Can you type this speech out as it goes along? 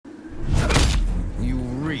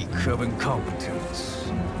of incompetence.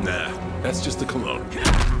 Nah, that's just the cologne.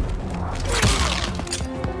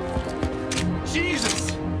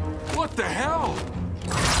 Jesus! What the hell?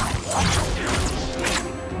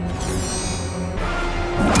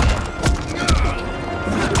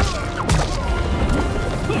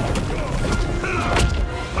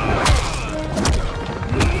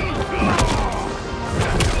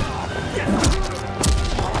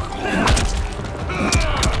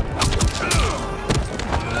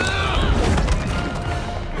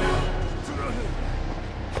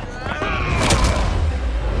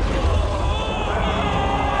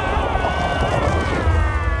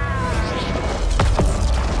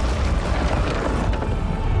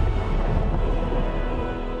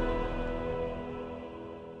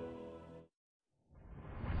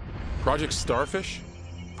 Project Starfish?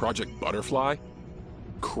 Project Butterfly?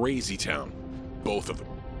 Crazy town. Both of them.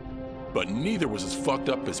 But neither was as fucked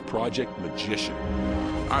up as Project Magician.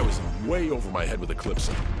 I was way over my head with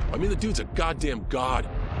Eclipse. I mean, the dude's a goddamn god.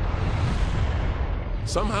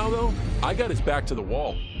 Somehow, though, I got his back to the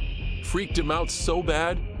wall. Freaked him out so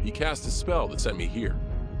bad, he cast a spell that sent me here.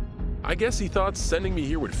 I guess he thought sending me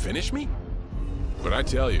here would finish me? But I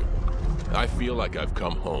tell you, I feel like I've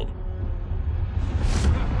come home.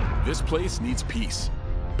 This place needs peace.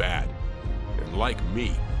 Bad. And like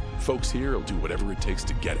me, folks here will do whatever it takes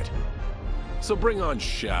to get it. So bring on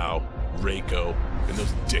Shao, Reiko, and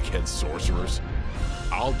those dickhead sorcerers.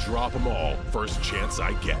 I'll drop them all first chance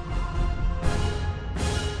I get.